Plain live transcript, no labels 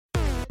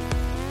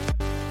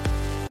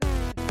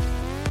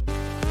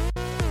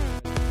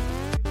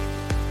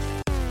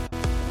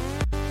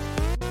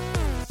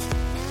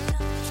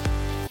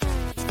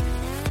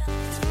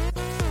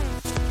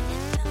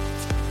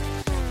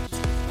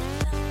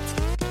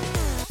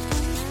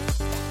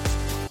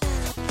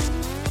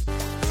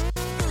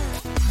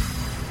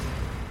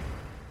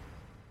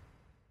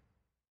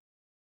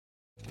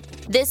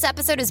This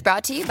episode is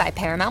brought to you by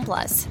Paramount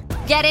Plus.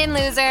 Get in,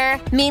 loser!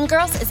 Mean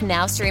Girls is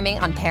now streaming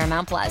on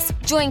Paramount Plus.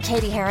 Join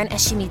Katie Heron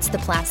as she meets the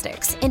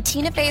plastics in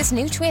Tina Fey's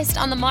new twist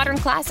on the modern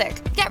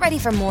classic. Get ready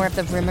for more of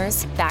the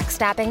rumors,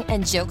 backstabbing,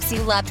 and jokes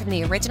you loved from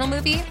the original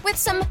movie with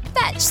some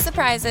fetch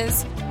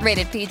surprises.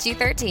 Rated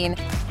PG-13.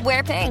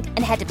 Wear pink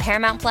and head to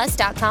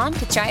ParamountPlus.com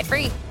to try it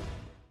free.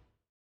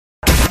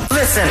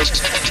 Listen.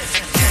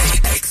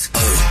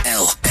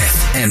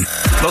 XOLFM.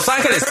 Los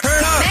Ángeles.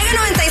 Mega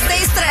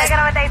 96.3.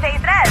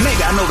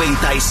 Mega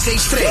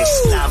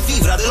 96.3. La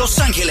vibra de Los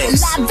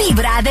Ángeles. La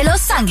vibra de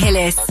Los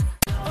Ángeles.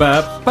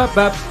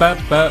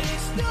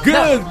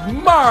 Good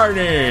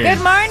morning.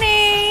 Good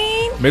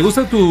morning. Me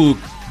gusta tu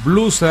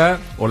blusa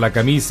o la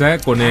camisa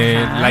con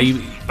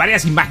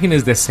varias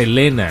imágenes de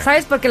Selena.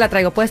 ¿Sabes por qué la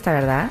traigo puesta,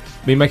 verdad?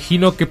 Me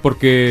imagino que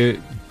porque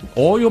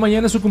hoy o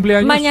mañana es su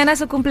cumpleaños. Mañana es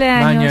su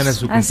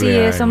cumpleaños. Así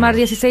es, Omar,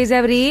 16 de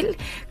abril.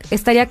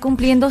 Estaría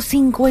cumpliendo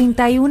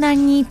 51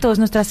 añitos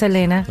nuestra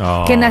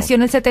Selena, que nació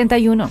en el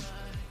 71.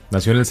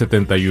 Nació en el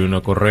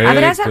 71, correcto. A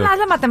ver, haz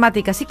la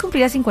matemática. Sí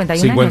cumpliría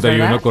 51 años,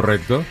 51, ¿verdad?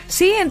 correcto.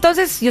 Sí,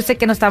 entonces yo sé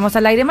que no estamos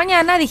al aire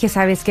mañana. Dije,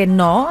 ¿sabes qué?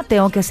 No,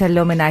 tengo que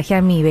hacerle homenaje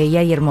a mi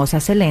bella y hermosa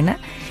Selena.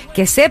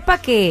 Que sepa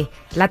que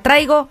la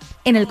traigo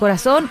en el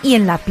corazón y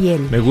en la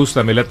piel. Me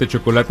gusta, me late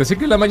chocolate. Así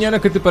que en la mañana,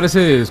 ¿qué te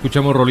parece?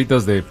 Escuchamos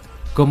rolitas de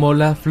Como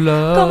la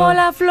flor. Como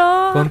la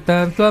flor. Con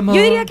tanto amor.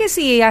 Yo diría que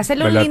sí,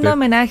 hacerle un lindo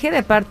homenaje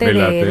de parte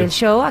del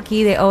show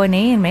aquí de O&A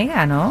en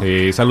Mega, ¿no?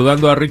 Sí,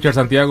 saludando a Richard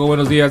Santiago.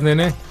 Buenos días,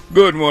 nene.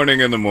 Good morning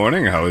in the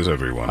morning. How is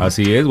everyone?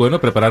 Así es, bueno,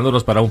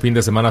 preparándonos para un fin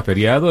de semana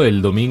feriado,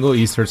 el domingo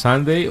Easter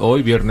Sunday,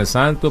 hoy Viernes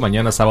Santo,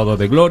 mañana Sábado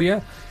de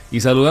Gloria.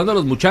 Y saludando a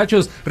los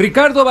muchachos,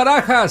 Ricardo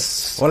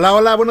Barajas. Hola,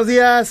 hola, buenos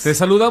días. Te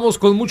saludamos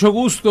con mucho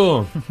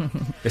gusto.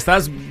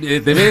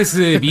 Te ves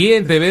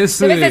bien, te ves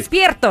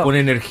despierto. Con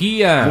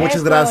energía.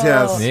 Muchas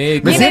gracias.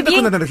 Me siento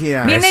con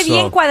energía. Viene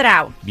bien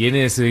cuadrado.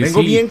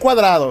 Vengo bien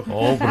cuadrado.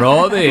 Oh,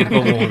 brother.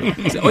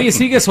 Oye,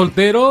 ¿sigues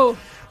soltero?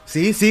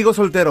 Sí, sigo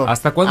soltero.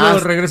 ¿Hasta cuándo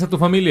regresa tu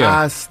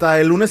familia?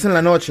 Hasta el lunes en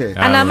la noche.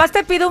 Nada más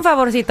te pido un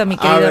favorcito, mi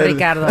querido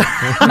Ricardo.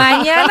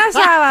 Mañana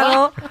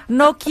sábado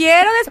no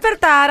quiero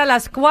despertar a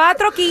las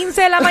 4:15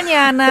 de la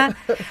mañana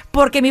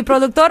porque mi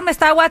productor me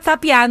está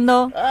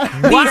whatsappeando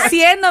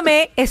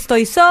diciéndome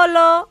estoy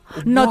solo,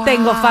 no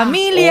tengo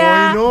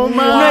familia,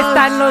 no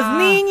están los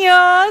niños.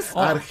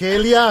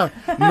 Argelia,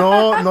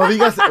 no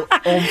digas,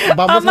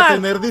 vamos Omar, a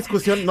tener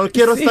discusión. No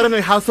quiero estar en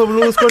el House of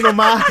Blues con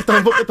Omar,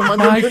 tampoco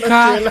tomando una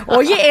chela.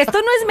 Oye, esto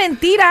no es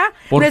mentira.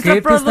 ¿Por Nuestro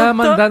qué te estaba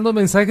mandando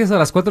mensajes a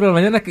las 4 de la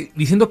mañana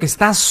diciendo que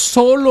estás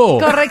solo?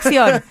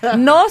 Corrección,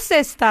 no se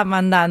está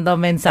mandando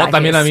mensajes. ¿O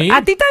también a mí?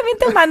 A ti también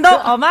te mandó,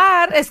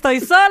 Omar, estoy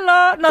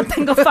solo, no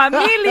tengo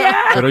familia.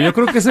 Pero yo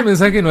creo que ese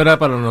mensaje no era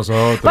para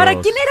nosotros. ¿Para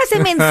quién era ese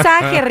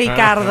mensaje,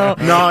 Ricardo?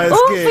 No, es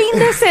un fin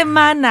de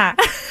semana.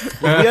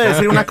 Voy a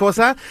decir una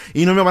cosa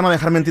y no me van a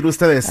dejar mentir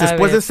ustedes.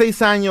 Después de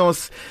 6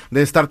 años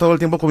de estar todo el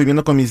tiempo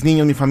conviviendo con mis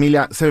niños, mi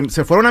familia,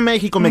 se fueron a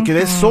México, me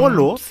quedé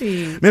solo.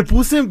 Sí. Me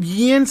puse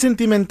bien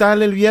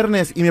sentimental el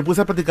viernes y me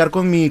puse a platicar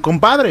con mi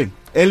compadre.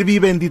 Él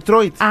vive en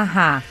Detroit.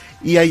 Ajá.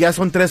 Y allá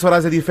son 3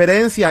 horas de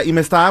diferencia. Y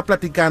me estaba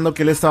platicando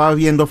que él estaba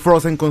viendo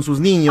Frozen con sus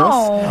niños.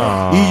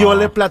 Y yo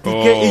le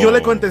platiqué y yo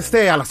le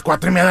contesté a las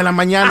 4:30 de la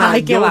mañana.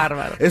 Ay, qué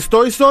bárbaro.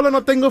 Estoy solo,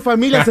 no tengo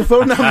familia, se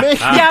fueron a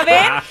México.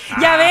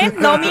 Ya ven,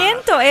 no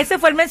miento. Ese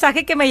fue el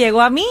mensaje que me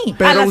llegó a mí.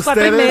 Pero a las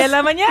 4:30 de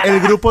la mañana.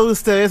 El grupo de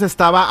ustedes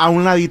estaba a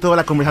un ladito de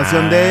la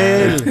conversación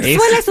de él.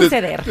 Suele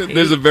suceder.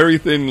 There's a very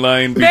thin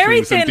line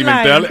between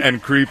sentimental and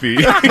creepy.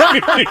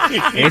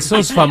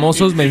 Esos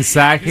famosos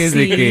mensajes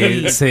de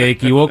que se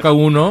equivoca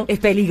uno. Es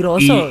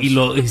peligroso.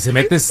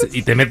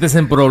 Y te metes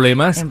en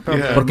problemas.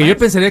 Porque yo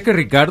pensaría que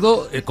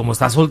Ricardo, como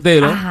está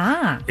soltero,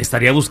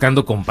 estaría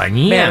buscando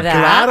compañía. ¿Verdad?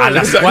 Claro. A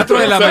las 4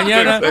 de la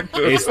mañana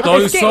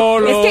estoy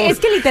solo. Es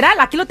que literal,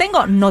 aquí lo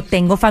tengo. No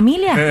tengo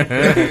familia.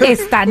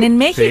 Están en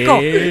México.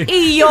 Sí.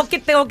 ¿Y yo qué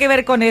tengo que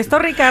ver con esto,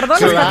 Ricardo? A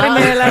las 4:30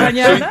 de la Su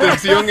mañana.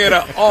 intención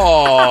era,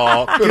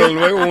 pero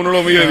luego uno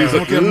lo mira y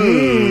dice,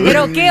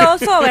 Pero qué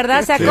oso,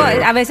 ¿verdad? O sea,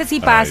 a veces sí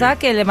pasa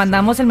que le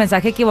mandamos el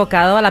mensaje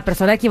equivocado a la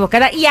persona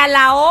equivocada y a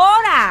la hora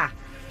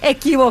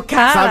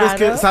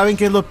equivocada. ¿Saben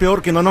qué es lo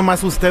peor? Que no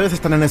nomás ustedes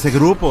están en ese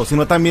grupo,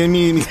 sino también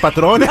mis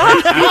patrones.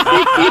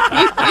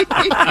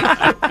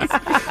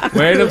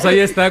 Bueno, pues ahí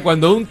está.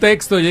 Cuando un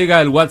texto llega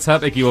al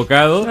WhatsApp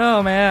equivocado,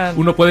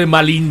 uno puede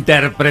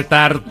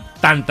malinterpretar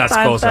tantas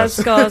cosas.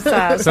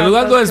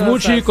 Saludando a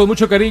Smuchi con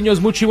mucho cariño.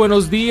 Smuchi,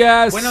 buenos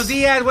días. Buenos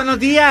días, buenos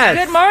días.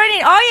 Good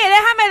morning. Oye,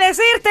 déjame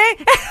decirte.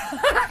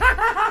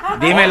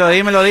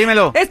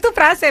 Dímelo. Es tu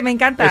frase, me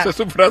encanta. esa es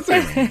su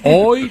frase.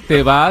 Hoy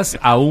te vas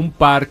a un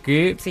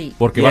parque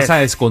porque vas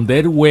a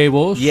esconder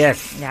huevos.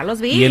 Yes. Ya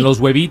los vi. Y en los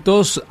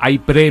huevitos hay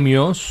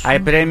premios. Hay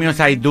premios,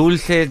 hay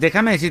dulces.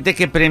 Déjame decirte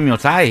qué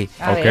premios hay.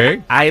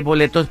 Ok. Hay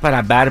boletos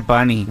para Bad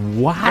Bunny.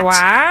 Wow,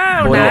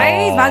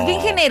 nice. Vas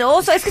bien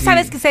generoso. Es que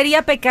sabes que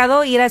sería pecado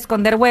ir a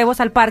esconder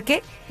huevos al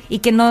parque y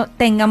que no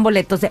tengan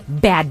boletos de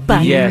Bad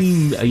Bunny.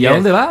 Yes. ¿Y a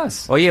dónde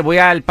vas? Oye, voy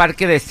al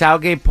parque de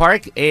Southgate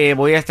Park.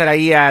 Voy a estar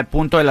ahí al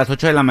punto de las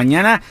 8 de la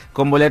mañana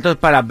con boletos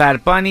para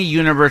Bad Bunny,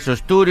 Universal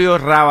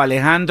Studios, Rauw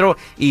Alejandro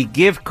y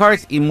gift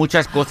cards y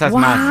muchas cosas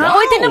más.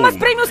 Hoy tiene más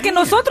premios que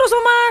nosotros,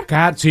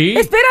 Omar. Sí.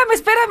 Espérame.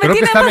 Creo que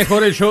tiene está más...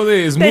 mejor el show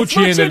de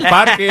Smoochie en el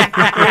parque.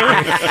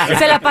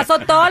 Se la pasó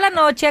toda la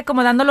noche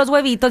acomodando los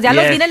huevitos. Ya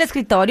los vi en el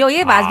escritorio.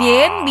 Oye, vas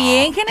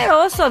bien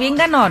generoso, bien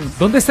ganón.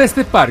 ¿Dónde está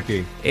este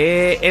parque?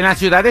 En la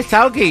ciudad de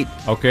Southgate.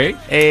 Ok.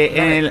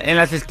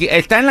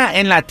 Está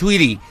en la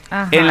Tweety.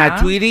 Ajá. En la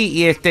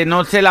Tweety y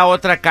no sé la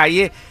otra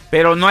calle,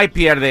 pero no hay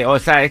pierde. O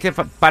sea, este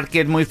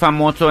parque es muy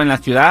famoso en la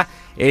ciudad.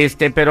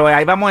 Pero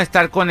ahí vamos a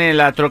estar con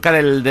la troca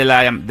de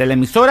la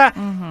emisora.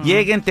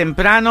 Lleguen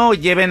temprano,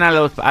 lleven a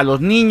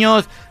los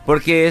niños,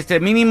 porque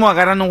mínimo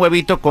agarran un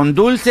huevito con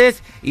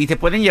dulces y se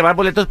pueden llevar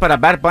boletos para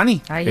Bad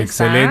Bunny. Ahí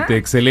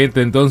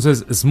Excelente.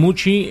 Entonces,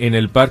 Smoochie en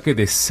el parque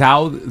de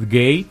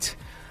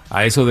Southgate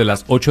a eso de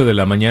las 8 de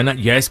la mañana.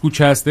 Ya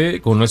escuchaste,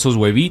 con esos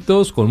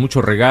huevitos, con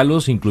muchos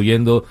regalos,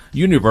 incluyendo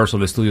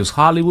Universal Studios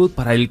Hollywood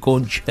para el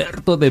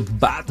concierto de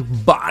Bad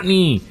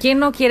Bunny. ¿Quién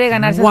no quiere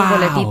ganarse esos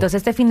boletitos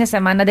este fin de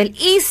semana del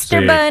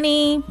Easter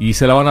Bunny? Y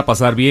se la van a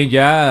pasar bien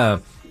ya,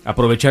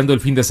 aprovechando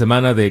el fin de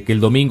semana de que el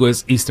domingo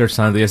es Easter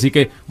Sunday. Así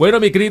que, bueno,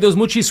 mi querido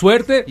Smoochie,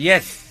 suerte.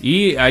 Yes.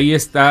 Y ahí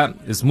está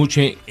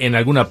Smoochie en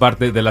alguna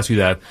parte de la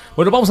ciudad.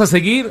 Bueno, vamos a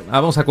seguir,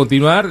 vamos a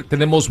continuar.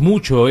 Tenemos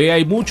mucho,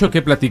 hay mucho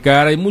que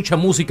platicar, hay mucha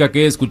música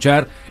que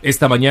escuchar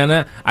esta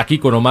mañana aquí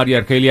con Omar y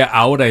Argelia,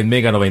 ahora en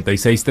Mega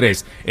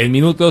 96.3. En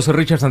minutos,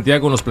 Richard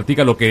Santiago nos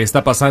platica lo que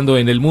está pasando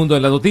en el mundo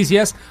en las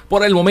noticias.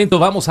 Por el momento,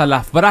 vamos a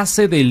la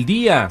frase del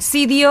día.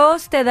 Si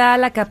Dios te da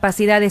la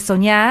capacidad de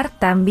soñar,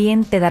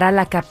 también te dará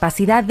la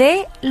capacidad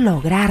de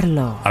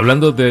lograrlo.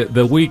 Hablando de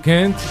The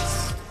Weeknd,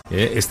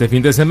 este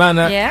fin de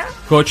semana,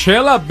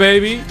 Coachella,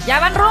 baby. Ya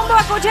van rumbo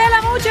a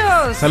Coachella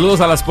muchos.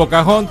 Saludos a las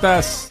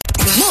Pocahontas.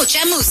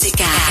 Mucha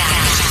música.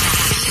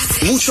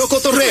 Mucho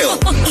cotorreo.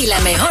 Y la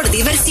mejor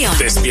diversión.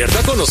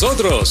 Despierta con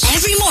nosotros.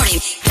 Every morning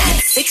at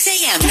 6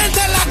 a.m.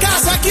 ¿Desde la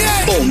casa quién?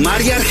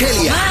 Omar y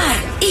Argelia. Omar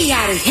y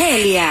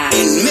Argelia.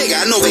 En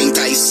Mega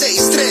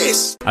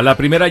 96.3. A la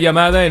primera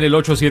llamada en el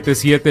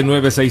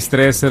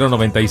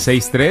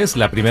 877-963-0963,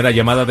 la primera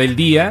llamada del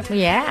día.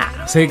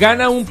 Se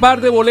gana un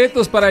par de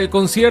boletos para el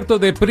concierto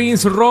de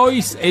Prince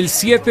Royce el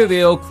 7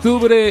 de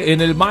octubre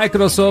en el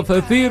Microsoft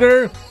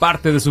Theater,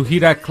 parte de su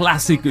gira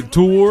Classic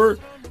Tour.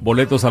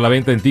 Boletos a la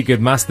venta en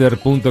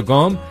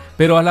Ticketmaster.com.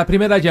 Pero a la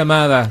primera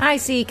llamada. Ay,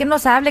 sí, que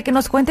nos hable, que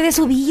nos cuente de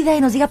su vida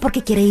y nos diga por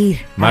qué quiere ir.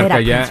 Marca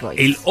ya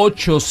el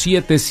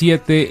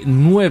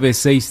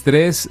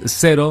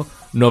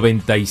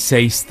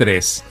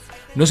 877-963-0963.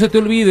 No se te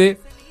olvide,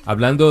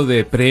 hablando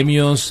de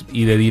premios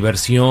y de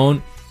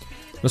diversión,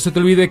 no se te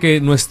olvide que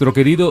nuestro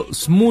querido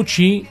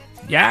Smoochie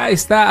ya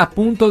está a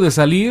punto de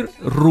salir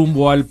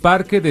rumbo al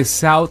parque de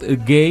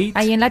Southgate.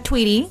 Ahí en la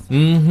Tweety,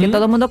 que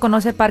todo el mundo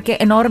conoce el parque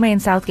enorme en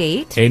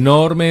Southgate.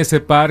 Enorme ese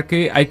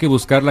parque, hay que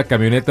buscar la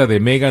camioneta de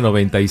Mega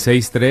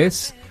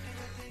 96.3.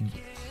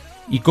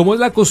 Y como es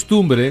la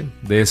costumbre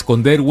de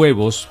esconder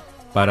huevos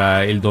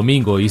para el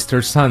domingo,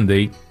 Easter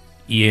Sunday,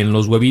 y en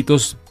los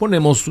huevitos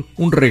ponemos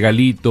un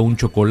regalito, un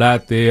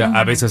chocolate,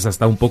 a veces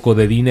hasta un poco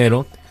de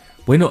dinero.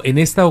 Bueno, en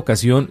esta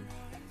ocasión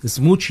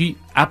Smoochie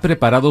ha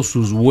preparado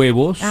sus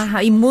huevos.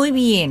 Ajá, y muy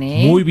bien,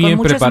 Muy bien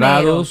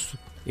preparados.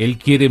 Él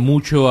quiere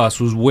mucho a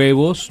sus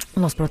huevos.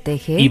 Los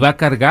protege. Y va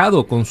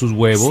cargado con sus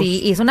huevos.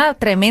 Sí, y es una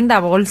tremenda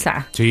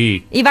bolsa.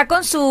 Sí. Y va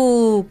con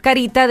su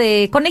carita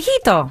de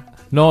conejito.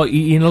 No,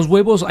 y en los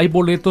huevos hay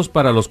boletos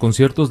para los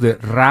conciertos de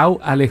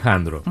Rauw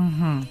Alejandro.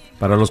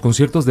 Para los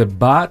conciertos de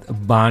Bad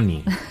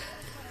Bunny.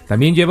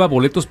 También lleva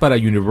boletos para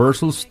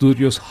Universal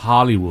Studios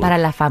Hollywood. Para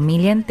la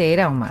familia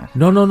entera, Omar.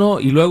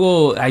 No. Y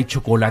luego hay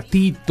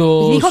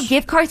chocolatitos. Y dijo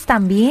gift cards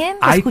también.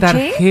 Hay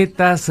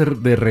tarjetas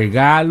de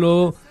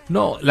regalo.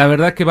 No, la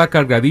verdad que va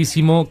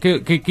cargadísimo.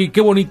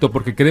 Qué bonito,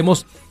 porque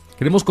queremos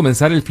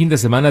comenzar el fin de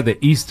semana de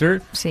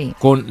Easter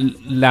con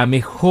la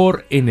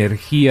mejor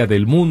energía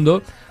del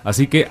mundo.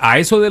 Así que a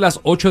eso de las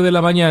 8 de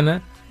la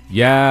mañana,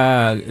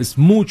 ya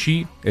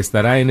Smoochie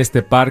estará en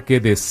este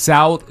parque de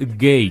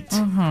Southgate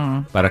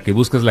para que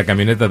busques la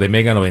camioneta de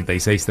Mega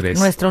 96.3.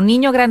 Nuestro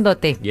niño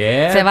grandote.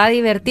 Se va a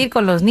divertir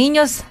con los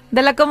niños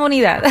de la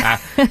comunidad.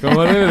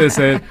 Como debe de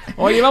ser.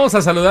 Oye, vamos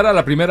a saludar a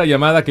la primera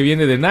llamada que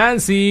viene de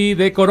Nancy,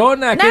 de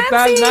Corona. ¿Qué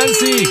tal,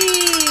 Nancy?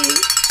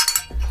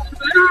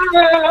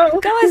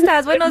 ¿Cómo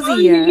estás? Buenos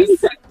días.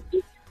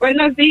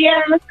 Buenos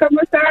días,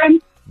 ¿cómo están?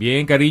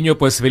 Bien, cariño,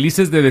 pues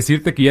felices de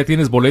decirte que ya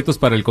tienes boletos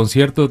para el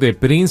concierto de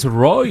Prince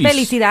Royce.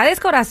 ¡Felicidades,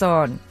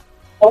 corazón!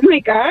 Oh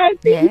my God.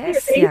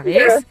 Yes, ya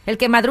ves. El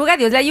que madruga,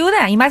 Dios le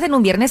ayuda. Y más en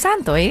un Viernes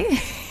Santo, ¿eh?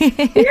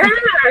 Yeah.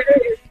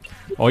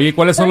 Oye,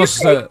 ¿cuáles son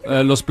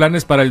los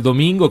planes para el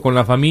domingo con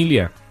la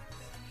familia?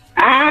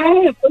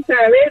 Pues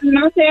a ver,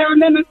 no sé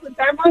dónde nos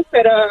juntamos,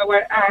 pero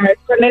a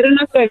poner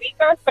unos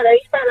huevitos para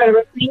ir para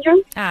los niños.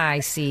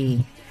 Ay,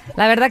 sí.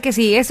 La verdad que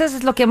sí. Eso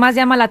es lo que más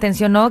llama la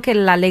atención, ¿no? Que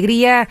la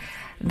alegría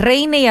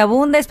reine y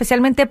abunde,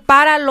 especialmente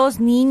para los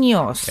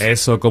niños.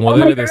 Eso, como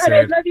debe de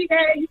ser.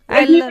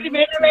 Es mi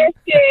primera vez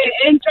que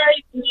entro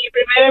y mi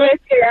primera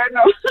vez que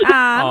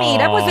gano.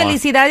 Mira, pues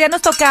felicidad. Ya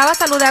nos tocaba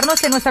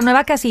saludarnos en nuestra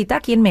nueva casita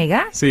aquí en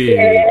Mega. Sí.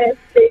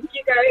 Thank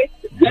you,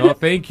 guys. No,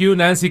 thank you,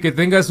 Nancy. Que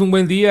tengas un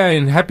buen día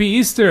and Happy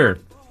Easter.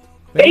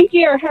 Thank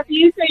you.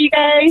 Happy Easter, you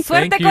guys.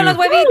 Suerte con los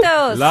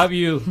huevitos. Love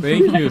you.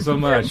 Thank you so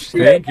much.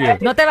 Thank you.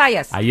 No te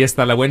vayas. Ahí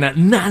está la buena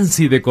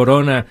Nancy de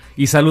Corona.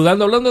 Y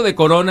saludando, hablando de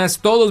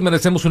coronas, todos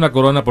merecemos una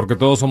corona porque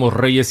todos somos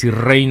reyes y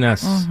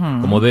reinas,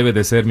 como debe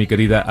de ser, mi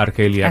querida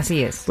Argelia.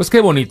 Así es. Pues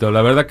qué bonito,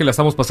 la verdad que la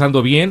estamos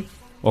pasando bien.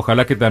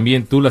 Ojalá que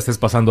también tú la estés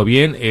pasando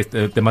bien.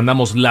 Te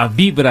mandamos la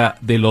vibra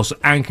de Los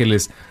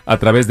Ángeles a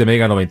través de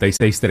Mega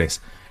 96.3.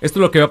 Esto es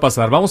lo que va a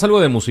pasar. Vamos a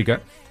algo de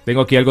música.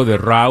 Tengo aquí algo de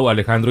Rauw,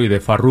 Alejandro y de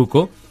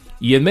Farruko.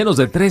 Y en menos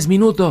de 3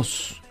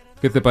 minutos,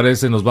 ¿qué te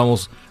parece? Nos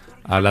vamos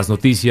a las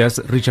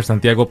noticias. Richard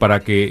Santiago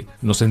para que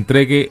nos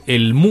entregue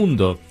el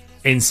mundo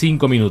en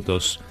 5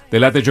 minutos. ¿Te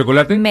late,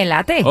 chocolate? Me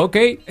late. Ok,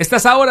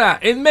 estás ahora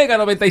en Mega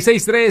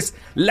 96.3,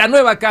 la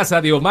nueva casa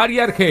de Omar y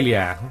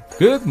Argelia.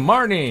 Good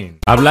morning.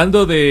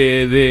 Hablando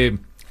de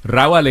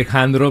Rauw,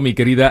 Alejandro, mi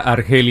querida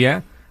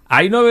Argelia,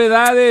 hay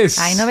novedades.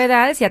 Hay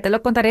novedades, ya te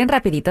lo contaré en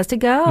Rapiditos to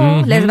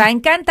Go. Les va a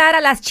encantar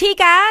a las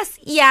chicas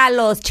y a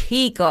los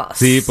chicos.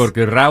 Sí,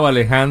 porque Rauw,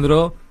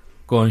 Alejandro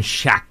con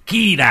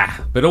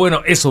Shakira. Pero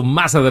bueno, eso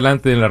más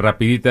adelante en las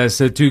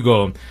Rapiditas to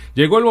Go.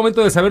 Llegó el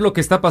momento de saber lo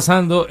que está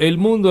pasando el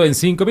mundo en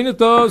 5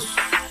 minutos.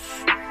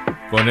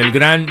 Con el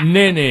gran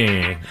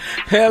Nene.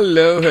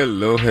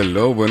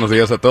 Hello. Buenos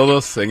días a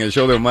todos en el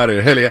show de Omar y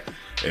Argelia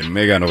en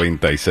Mega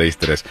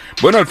 96.3.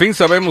 Bueno, al fin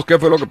sabemos qué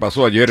fue lo que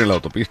pasó ayer en la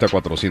autopista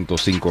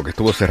 405, que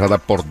estuvo cerrada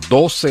por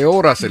 12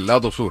 horas el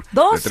lado sur.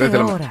 12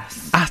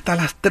 horas. Hasta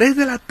las 3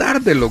 de la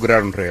tarde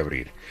lograron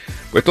reabrir.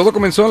 Pues todo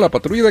comenzó, la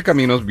patrulla de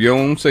caminos vio a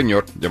un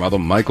señor llamado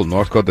Michael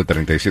Northcott de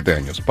 37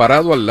 años,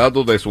 parado al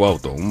lado de su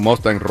auto, un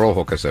Mustang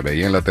rojo que se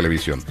veía en la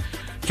televisión,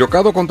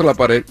 chocado contra la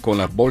pared con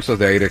las bolsas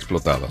de aire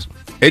explotadas.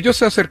 Ellos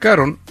se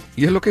acercaron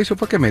y es lo que hizo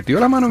fue que metió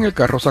la mano en el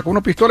carro, sacó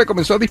una pistola y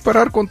comenzó a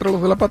disparar contra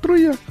los de la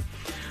patrulla.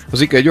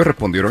 Así que ellos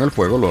respondieron al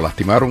fuego, lo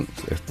lastimaron,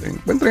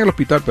 encuentran en el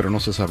hospital, pero no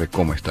se sabe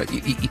cómo está.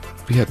 Y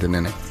fíjate,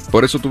 nene,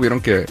 por eso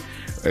tuvieron que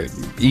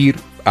ir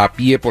a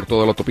pie por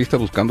toda la autopista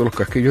buscando los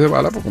casquillos de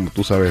bala, porque como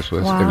tú sabes, eso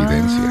es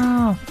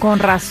evidencia. Con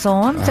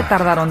razón se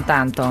tardaron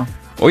tanto.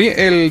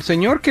 Oye, el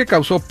señor que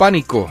causó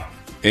pánico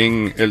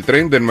en el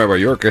tren de Nueva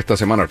York esta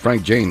semana,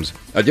 Frank James,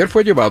 ayer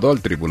fue llevado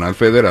al Tribunal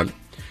Federal.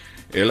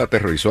 Él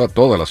aterrorizó a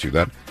toda la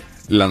ciudad,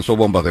 lanzó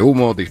bombas de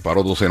humo,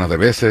 disparó docenas de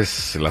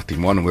veces,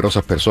 lastimó a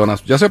numerosas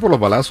personas, ya sea por los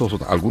balazos,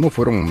 algunos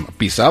fueron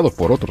pisados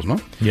por otros, ¿no?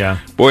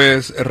 Ya.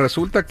 Pues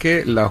resulta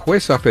que la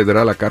jueza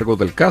federal a cargo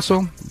del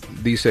caso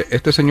dice,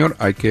 este señor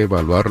hay que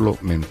evaluarlo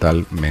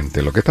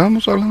mentalmente, lo que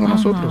estábamos hablando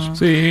nosotros.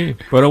 Sí,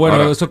 pero bueno,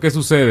 ahora, ¿eso qué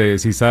sucede?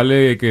 Si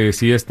sale que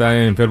sí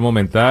está enfermo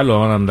mental, lo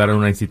van a mandar a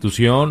una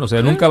institución, o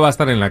sea, nunca va a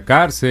estar en la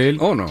cárcel.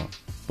 Oh, no.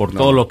 Por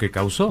todo lo que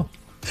causó.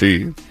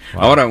 Sí.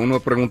 Wow. Ahora uno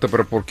pregunta,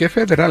 ¿pero por qué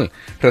federal?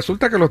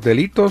 Resulta que los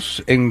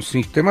delitos en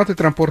sistemas de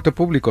transporte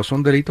público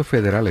son delitos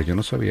federales. Yo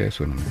no sabía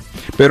eso, ¿no?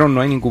 Pero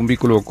no hay ningún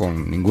vínculo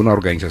con ninguna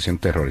organización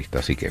terrorista,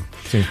 así que...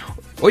 Sí.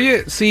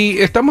 Oye, si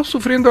estamos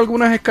sufriendo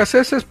algunas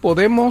escaseces,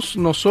 podemos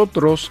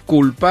nosotros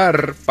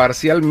culpar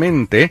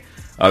parcialmente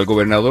al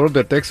gobernador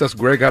de Texas,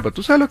 Greg Abbott.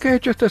 ¿Tú sabes lo que ha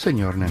hecho este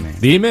señor, nene?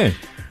 Dime.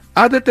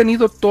 Ha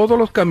detenido todos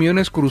los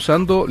camiones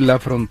cruzando la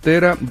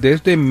frontera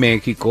desde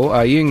México,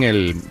 ahí en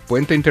el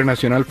puente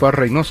internacional Far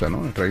Reynosa,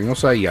 ¿no? En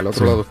Reynosa y al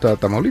otro lado está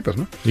Tamaulipas,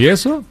 ¿no? ¿Y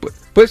eso?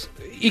 Pues,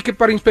 y que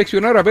para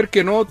inspeccionar, a ver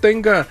que no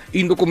tenga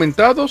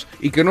indocumentados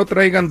y que no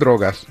traigan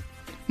drogas.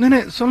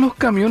 Nene, son los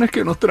camiones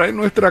que nos traen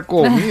nuestra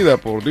comida,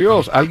 por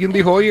Dios. Alguien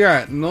dijo,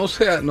 oiga, no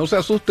se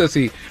asuste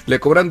si le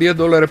cobran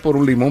 $10 por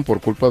un limón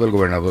por culpa del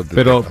gobernador.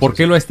 Pero, Texas. ¿Por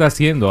qué lo está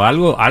haciendo?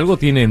 Algo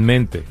tiene en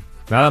mente.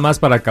 Nada más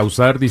para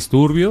causar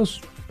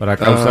disturbios, para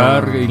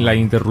causar la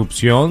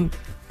interrupción.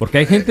 Porque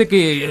hay gente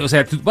que, o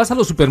sea, tú vas a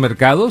los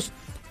supermercados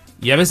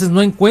y a veces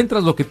no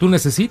encuentras lo que tú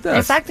necesitas.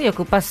 Exacto, y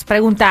ocupas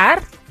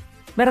preguntar,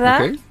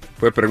 ¿verdad? Okay.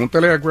 Pues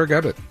pregúntale a Greg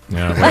Abbott.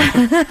 Bueno.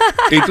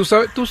 Y tú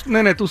sabes,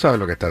 nene, tú sabes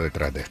lo que está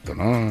detrás de esto,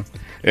 ¿no?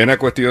 Es una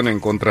cuestión en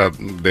contra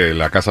de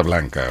la Casa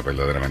Blanca,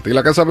 verdaderamente. Y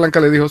la Casa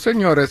Blanca le dijo,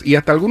 señores, y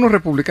hasta algunos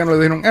republicanos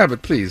le dijeron, Abbott,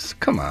 please,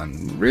 come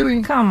on,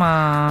 really? Come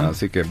on.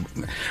 Así que,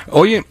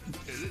 oye,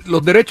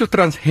 los derechos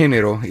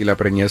transgénero y la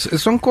preñez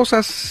son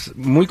cosas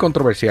muy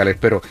controversiales,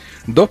 pero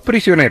 2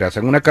 prisioneras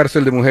en una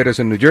cárcel de mujeres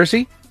en New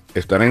Jersey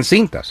están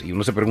encintas. Y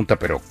uno se pregunta,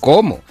 ¿pero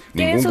cómo?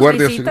 Ningún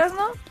guardia visitas,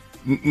 ¿no?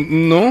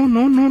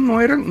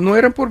 No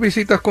eran por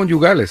visitas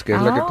conyugales, que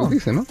es la que tú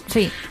dices, ¿no?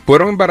 Sí.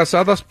 Fueron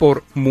embarazadas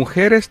por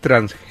mujeres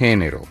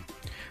transgénero.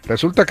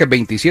 Resulta que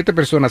 27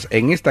 personas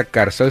en esta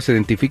cárcel se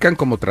identifican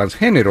como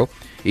transgénero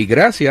y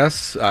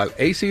gracias al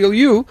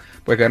ACLU,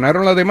 pues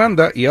ganaron la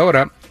demanda y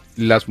ahora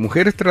las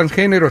mujeres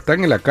transgénero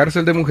están en la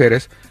cárcel de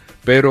mujeres,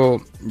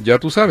 pero ya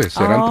tú sabes,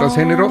 serán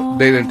transgénero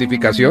de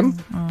identificación,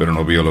 pero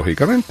no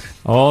biológicamente.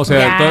 O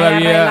sea,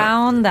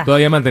 ya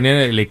todavía mantenían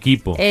el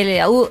equipo.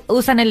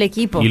 Usan el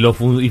equipo.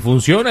 Y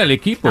funciona el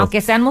equipo.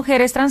 Aunque sean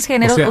mujeres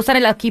transgénero, usan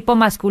el equipo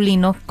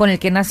masculino con el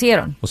que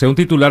nacieron. O sea, un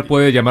titular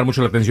puede llamar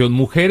mucho la atención.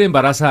 Mujer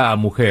embaraza a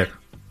mujer.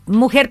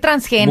 Mujer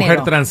transgénero.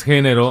 Mujer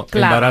transgénero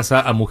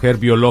embaraza a mujer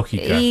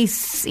biológica.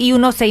 Y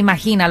uno se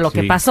imagina lo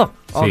que pasó,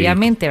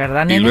 obviamente,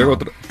 ¿verdad, nene? Y luego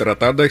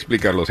tratar de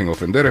explicarlo sin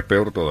ofender es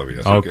peor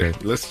todavía. Así que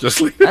let's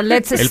just leave it.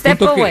 Let's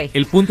step away.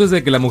 El punto es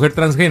de que la mujer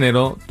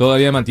transgénero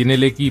todavía mantiene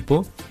el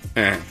equipo.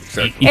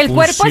 Y el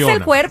cuerpo es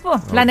el cuerpo.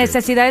 La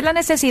necesidad es la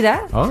necesidad.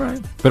 All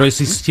right. Pero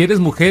si eres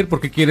mujer, ¿por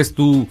qué quieres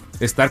tú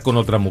estar con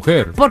otra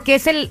mujer? Porque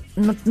es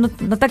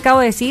no te acabo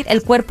de decir,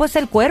 el cuerpo es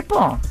el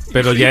cuerpo.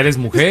 Pero ya eres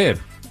mujer.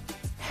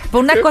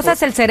 Una cosa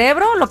es el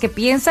cerebro, lo que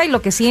piensa y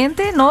lo que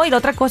siente, ¿no? Y la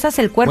otra cosa es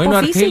el cuerpo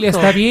físico. Argelia,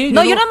 está bien.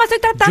 No, yo nomás estoy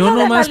tratando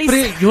de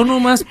analizar. Yo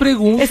nomás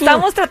pregunto.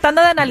 Estamos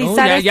tratando de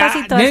analizar esta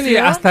situación. Nene,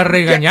 hasta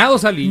regañado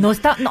salí.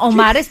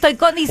 Omar, estoy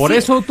con... Por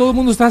eso todo el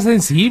mundo está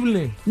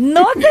sensible.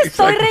 No te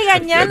estoy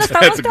regañando,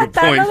 estamos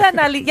tratando de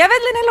analizar. ¿Ya ves,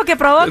 Nene, lo que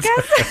provocas?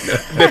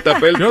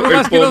 Yo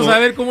nomás quiero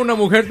saber cómo una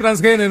mujer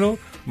transgénero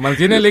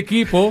mantiene el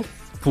equipo,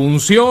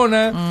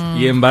 funciona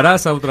y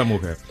embaraza a otra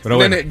mujer. Pero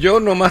bueno. Nene, yo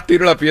nomás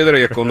tiro la piedra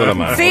y escondo la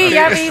mano. Sí,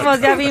 ya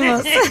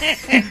vimos.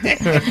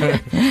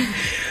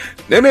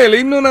 Nene, el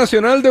himno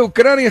nacional de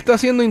Ucrania está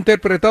siendo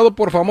interpretado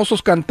por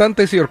famosos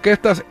cantantes y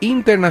orquestas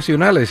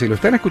internacionales. Si lo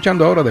están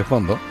escuchando ahora de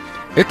fondo,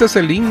 este es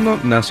el himno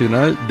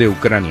nacional de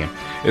Ucrania.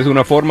 Es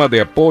una forma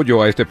de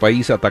apoyo a este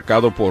país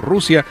atacado por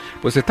Rusia,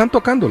 pues están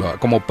tocándolo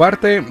como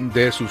parte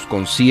de sus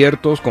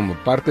conciertos, como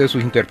parte de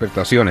sus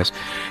interpretaciones.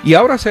 Y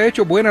ahora se ha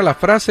hecho buena la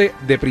frase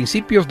de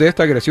principios de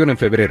esta agresión en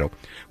febrero,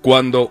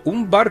 cuando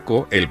un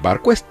barco, el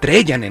barco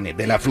estrella, nene,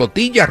 de la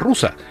flotilla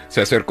rusa,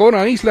 se acercó a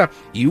una isla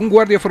y un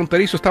guardia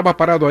fronterizo estaba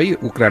parado ahí,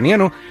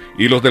 ucraniano,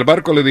 y los del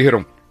barco le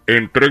dijeron,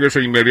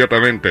 entréguese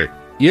inmediatamente.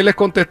 Y él les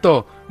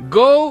contestó,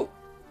 go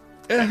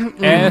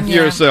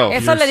yourself.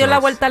 Eso le dio la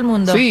vuelta al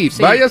mundo. Sí,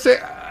 váyase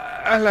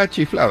a la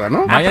chiflada,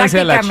 ¿no?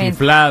 Váyanse a la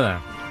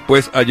chiflada.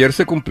 Pues ayer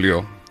se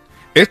cumplió.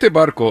 Este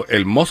barco,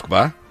 el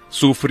Moskva,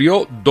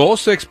 sufrió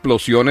 2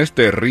 explosiones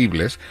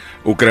terribles.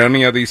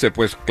 Ucrania dice,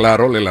 pues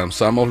claro, le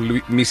lanzamos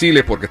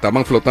misiles porque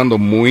estaban flotando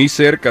muy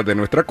cerca de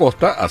nuestra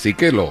costa, así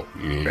que le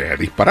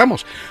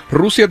disparamos.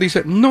 Rusia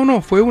dice,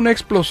 no, fue una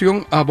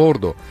explosión a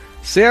bordo.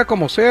 Sea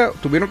como sea,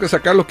 tuvieron que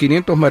sacar los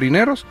 500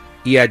 marineros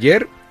y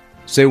ayer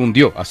se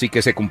hundió, así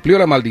que se cumplió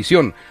la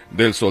maldición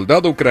del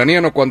soldado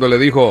ucraniano cuando le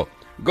dijo,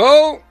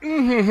 go.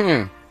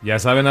 Ya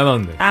saben a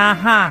dónde.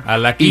 Ajá. A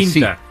la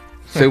quinta.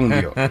 Sí, se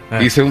hundió.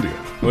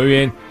 Muy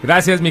bien.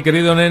 Gracias, mi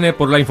querido nene,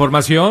 por la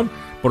información,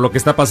 por lo que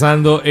está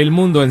pasando el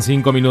mundo en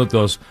 5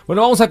 minutos.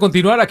 Bueno, vamos a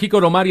continuar aquí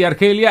con Omar y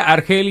Argelia.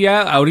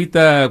 Argelia,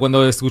 ahorita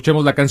cuando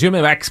escuchemos la canción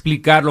me va a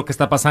explicar lo que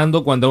está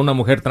pasando cuando una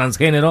mujer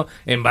transgénero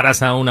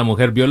embaraza a una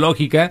mujer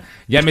biológica.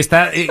 Ya me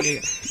está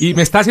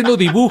me está haciendo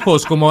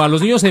dibujos como a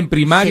los niños en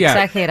primaria.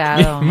 Qué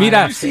exagerado.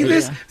 Mira,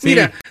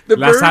 mira,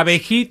 las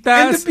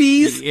abejitas.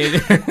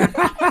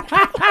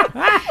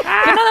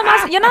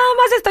 Yo nada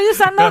más estoy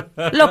usando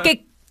lo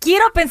que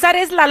quiero pensar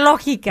es la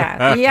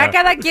lógica. Y ya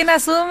cada quien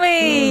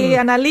asume y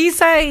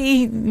analiza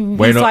y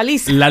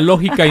visualiza. La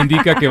lógica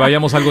indica que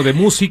vayamos a algo de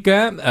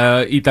música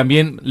y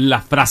también la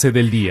frase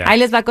del día. Ahí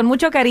les va con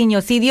mucho cariño.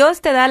 Si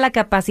Dios te da la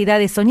capacidad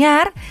de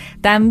soñar,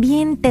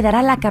 también te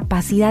dará la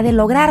capacidad de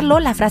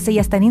lograrlo. La frase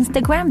ya está en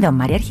Instagram de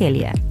Omar y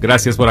Argelia.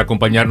 Gracias por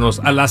acompañarnos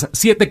a las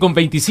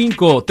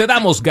 7:25. Te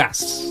damos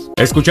gas.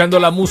 Escuchando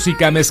la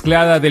música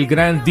mezclada del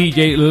gran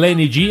DJ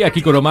Lenny G,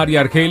 aquí con Omar y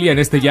Argelia en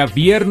este ya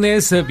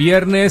viernes.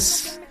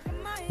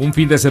 Un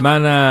fin de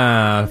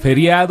semana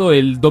feriado,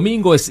 el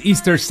domingo es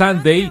Easter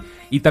Sunday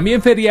y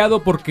también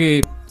feriado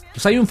porque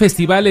pues, hay un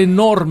festival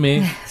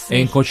enorme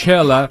en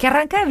Coachella. Que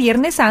arranca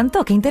Viernes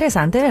Santo, qué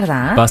interesante,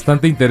 ¿verdad?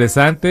 Bastante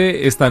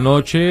interesante. Esta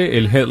noche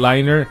el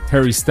headliner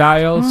Harry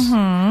Styles,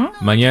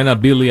 mañana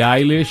Billie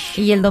Eilish.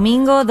 Y el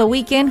domingo The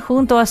Weeknd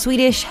junto a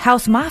Swedish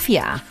House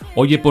Mafia.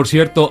 Oye, por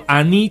cierto,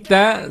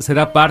 Anita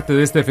será parte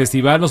de este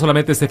festival, no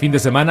solamente este fin de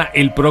semana,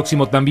 el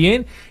próximo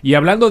también. Y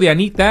hablando de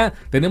Anita,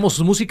 tenemos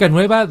música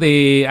nueva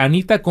de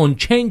Anita con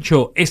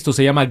Chencho. Esto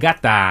se llama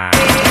Gata.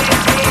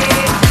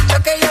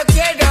 Lo que yo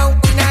quiero,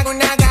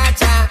 una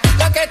gata.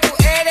 Lo que tú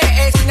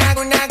eres es una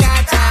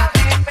gata.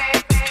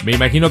 Me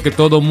imagino que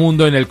todo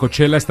mundo en el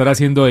Coachella estará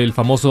haciendo el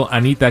famoso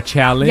Anita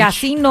Challenge. Y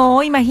así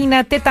no,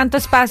 imagínate tanto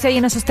espacio ahí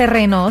en esos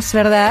terrenos,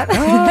 ¿verdad?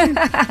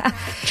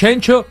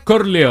 Chencho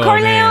Corleone.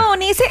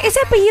 Corleone, ese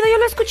apellido yo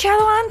lo he escuchado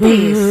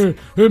antes.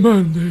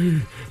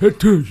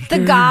 The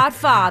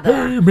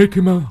Godfather. Make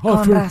him an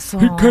offer. Con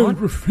razón. He can't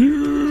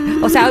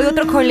refuse. O sea, hay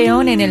otro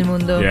Corleone en el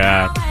mundo.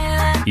 Ya.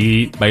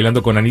 Y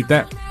bailando con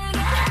Anita.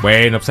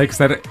 Bueno, pues hay que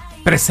estar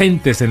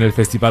presentes en el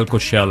Festival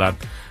Coachella.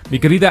 Mi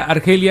querida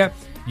Argelia,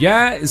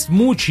 ya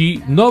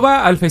Smoochie no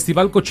va al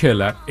Festival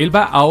Coachella, él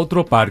va a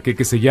otro parque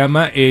que se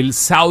llama el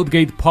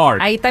Southgate Park.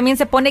 Ahí también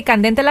se pone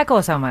candente la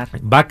cosa, Omar.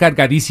 Va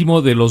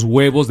cargadísimo de los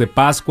huevos de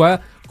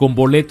Pascua con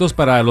boletos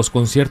para los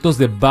conciertos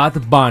de Bad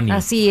Bunny.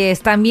 Así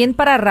es, también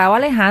para Rauw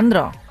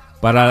Alejandro.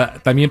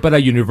 También para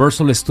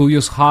Universal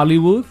Studios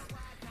Hollywood.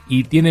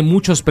 Y tiene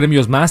muchos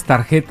premios más,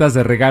 tarjetas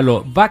de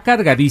regalo. Va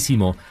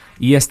cargadísimo.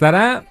 Y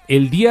estará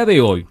el día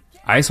de hoy,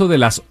 a eso de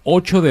las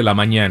 8 de la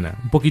mañana,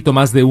 un poquito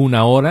más de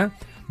una hora.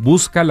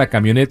 Busca la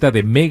camioneta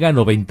de Mega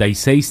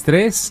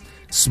 96.3.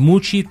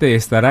 Smoochie te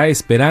estará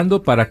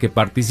esperando para que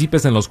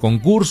participes en los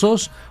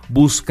concursos,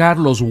 buscar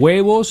los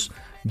huevos.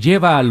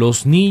 Lleva a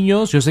los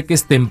niños, yo sé que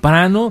es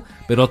temprano,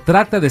 pero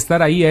trata de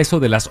estar ahí a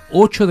eso de las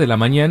 8 de la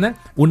mañana,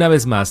 una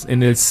vez más,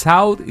 en el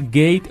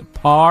Southgate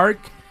Park,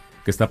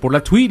 que está por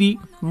la Tweety.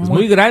 Es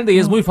muy grande y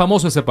es muy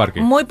famoso ese parque.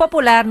 Muy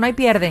popular, no hay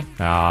pierde.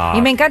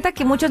 Y me encanta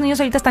que muchos niños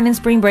ahorita están en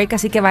Spring Break,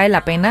 así que vale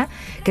la pena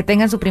que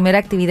tengan su primera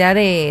actividad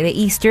de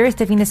Easter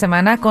este fin de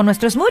semana con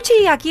nuestro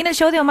Smoochie aquí en el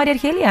show de Omar y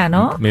Argelia,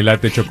 ¿no? Me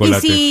late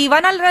chocolate. Y si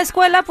van a la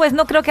escuela, pues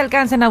no creo que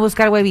alcancen a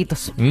buscar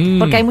huevitos.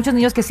 Porque hay muchos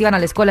niños que sí van a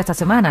la escuela esta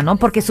semana, ¿no?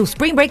 Porque su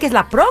Spring Break es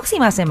la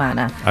próxima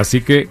semana. Así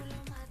que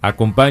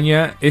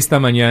acompaña esta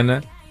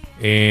mañana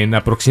en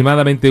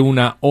aproximadamente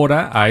una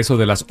hora, a eso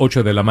de las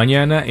 8 de la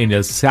mañana, en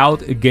el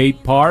Southgate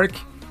Park.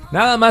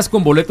 Nada más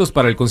con boletos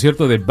para el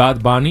concierto de Bad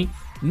Bunny.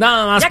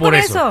 Nada más por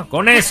eso.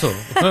 Con eso.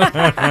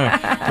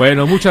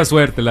 Bueno, mucha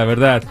suerte, la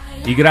verdad.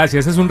 Y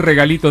gracias. Es un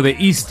regalito de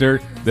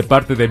Easter de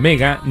parte de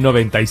Mega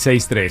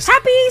 96.3.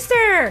 ¡Happy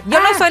Easter!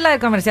 Yo no soy la de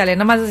comerciales,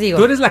 nomás les digo.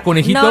 ¿Tú eres la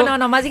conejito? No,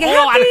 nomás dije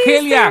 ¡Oh, Happy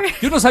Argelia! Easter.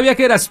 Yo no sabía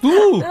que eras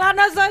tú.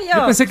 No soy yo.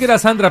 Yo pensé que era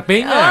Sandra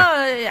Peña.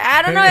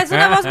 I don't know, es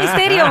una voz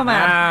misterio,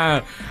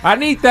 Omar.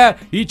 Anita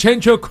y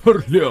Chencho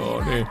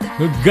Corleone.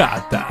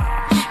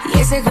 Gata.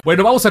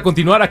 Bueno, vamos a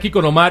continuar aquí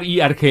con Omar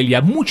y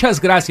Argelia. Muchas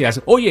gracias.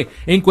 Oye,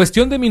 en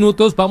cuestión de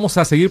minutos vamos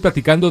a seguir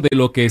platicando de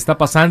lo que está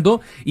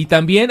pasando y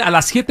también a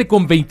las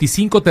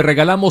 7:25 te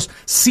regalamos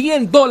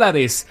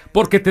 $100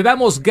 porque te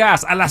damos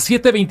gas a las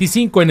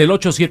 7:25 en el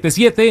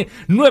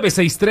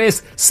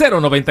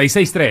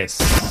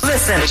 877-963-0963.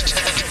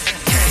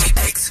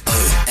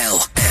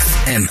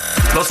 XOLFM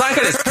Los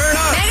Ángeles.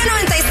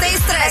 Mega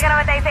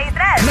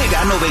 96.3.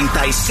 Mega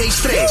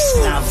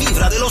 96.3. La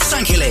vibra de Los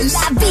Ángeles.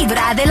 La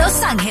vibra de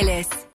Los Ángeles.